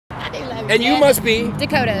love And you must be?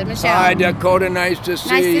 Dakota, Michelle. Hi, Dakota. Nice to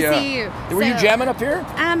see you. Nice to see you. Were you jamming up here?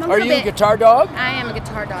 A Are you a bit. guitar dog? I am a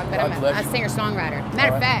guitar dog, but God I'm bless a you. singer-songwriter.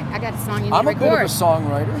 Matter of fact, I got a song you need I'm to a record. bit of a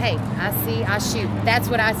songwriter. Hey, I see, I shoot. That's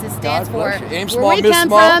what ISIS stands God bless for. you. Aim Where small, we miss come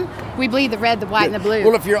small. from, we bleed the red, the white, and the blue.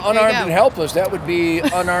 Well, if you're There you unarmed go. and helpless, that would be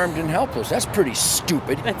unarmed and helpless. That's pretty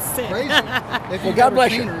stupid. That's it. Crazy. If you've God ever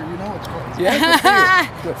bless seen you. her, you know it's crazy. Yeah,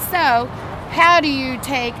 good for you. So, how do you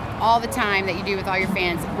take all the time that you do with all your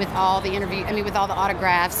fans, with all the with all the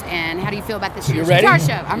autographs, and how do you feel about this You year's ready? guitar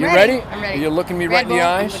show? I'm You ready. ready? I'm ready. You're looking me Red right in the Bull,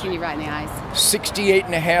 eyes? I'm looking you right in the eyes. 68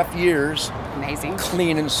 and a half years, Amazing.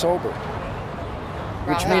 clean and sober.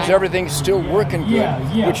 Which Right. means everything's still working good.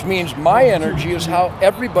 Which means my energy is how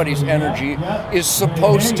everybody's energy is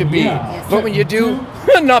supposed to be. But when you do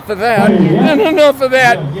enough of that, and enough of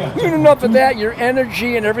that, and enough of that, your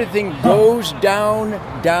energy and everything goes down,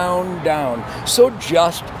 down, down. So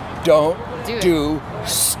just don't do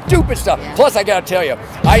stupid stuff. Yeah. Plus, I gotta tell you,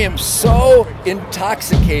 I am so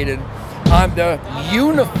intoxicated on the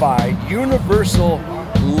unified, universal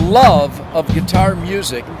love of guitar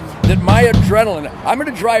music that my adrenaline, I'm going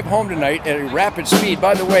to drive home tonight at a rapid speed.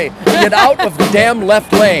 By the way, get out of the damn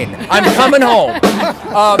left lane. I'm coming home.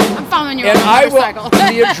 I'm following you on And a I will, motorcycle.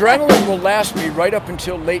 the adrenaline will last me right up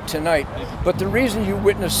until late tonight. But the reason you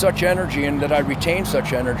witness such energy and that I retain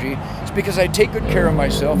such energy is because I take good care of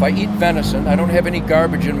myself. I eat venison. I don't have any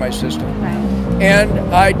garbage in my system. Right.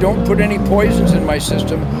 And I don't put any poisons in my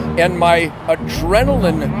system. And my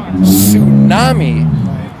adrenaline tsunami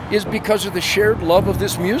is because of the shared love of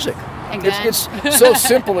this music. And It's so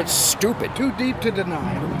simple, it's stupid. Too deep to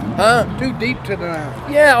deny. Huh? Too deep to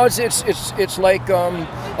deny. Yeah, it's like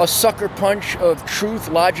a sucker punch of truth,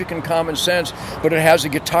 logic, and common sense, but it has a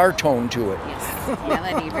guitar tone to it. Yes,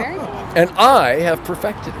 melody, very good. And I have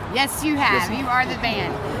perfected it. Yes, you have. You are the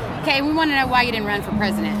band. Okay, we want to know why you didn't run for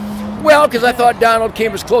president. Well, because I thought Donald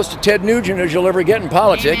came as close to Ted Nugent as you'll ever get in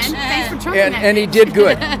politics. Amen. Thanks for trying And he did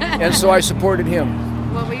good. And so I supported him.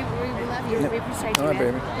 Well, we love you. We appreciate you, All right,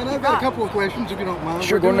 man. baby. And I've got a couple of questions, if you don't mind.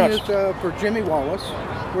 Sure, We're go doing nuts. this for Jimmy Wallace.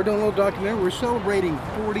 We're doing a little documentary. We're celebrating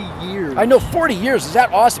 40 years. I know, 40 years. Is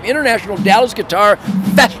that awesome? International Dallas Guitar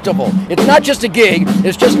Festival. It's not just a gig.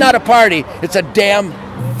 It's just not a party. It's a damn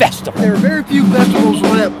festival. There are very few festivals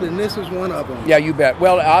left, and this is one of them. Yeah, you bet.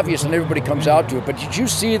 Well, obviously, everybody comes out to it. But did you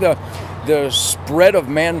see the spread of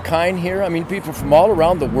mankind here? I mean, people from all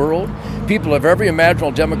around the world, people of every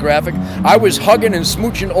imaginable demographic. I was hugging and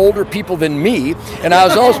smooching older people than me, and I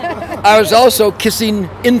was also kissing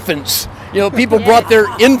infants. You know, people brought their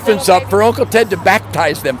infants up for Uncle Ted to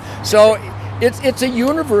baptize them. So it's a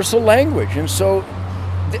universal language, and so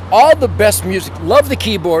all the best music. Love the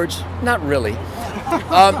keyboards, not really.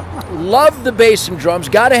 Love the bass and drums.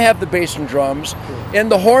 Got to have the bass and drums, and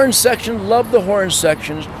the horn section. Love the horn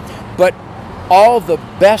sections, but all the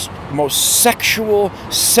best, most sexual,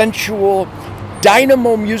 sensual,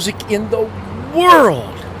 dynamo music in the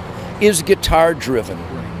world is guitar driven.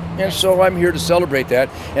 And so I'm here to celebrate that,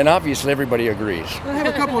 and obviously everybody agrees. I have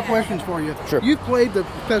a couple of questions for you. Sure. You've played the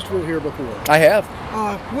festival here before. I have.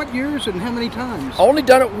 What years and how many times? Only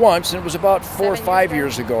done it once, and it was about 4 or 5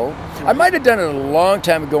 years ago. I might have done it a long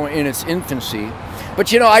time ago in its infancy.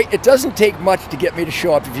 But you know, it doesn't take much to get me to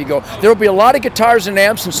show up. If you go, there'll be a lot of guitars and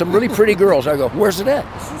amps and some really pretty girls. I go, where's it at?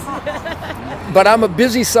 But I'm a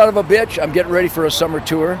busy son of a bitch. I'm getting ready for a summer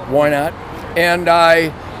tour. Why not? And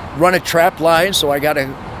I run a trap line, so I got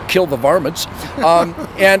to kill the varmints.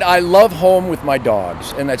 And I love home with my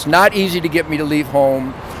dogs. And it's not easy to get me to leave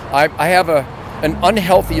home. I have an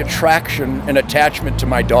unhealthy attraction and attachment to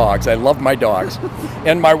my dogs. I love my dogs.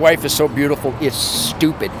 And my wife is so beautiful, it's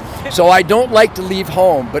stupid. So I don't like to leave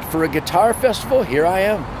home, but for a guitar festival, here I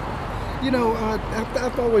am. You know,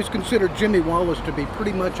 I've always considered Jimmy Wallace to be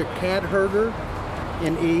pretty much a cat herder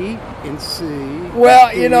in E, in C.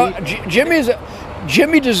 Well, you know,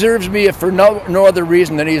 Jimmy deserves me if for no other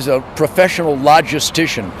reason than he's a professional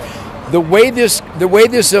logistician. The way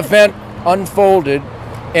this event unfolded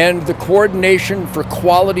and the coordination for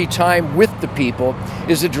quality time with the people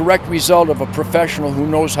is a direct result of a professional who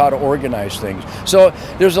knows how to organize things. So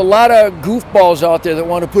there's a lot of goofballs out there that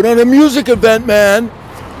want to put on a music event, man.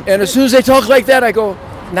 And as soon as they talk like that, I go,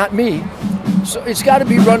 not me. So it's got to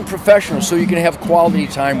be run professional so you can have quality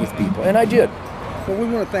time with people. And I did. Well, we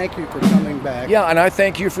want to thank you for coming back. Yeah, and I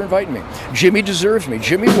thank you for inviting me. Jimmy deserves me.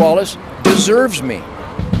 Jimmy Wallace deserves me.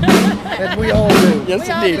 And we all do. Yes,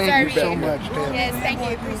 indeed. Thank you so much, Ted. Yes, thank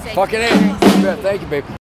you. Appreciate Fucking you. A. Thank you, babe.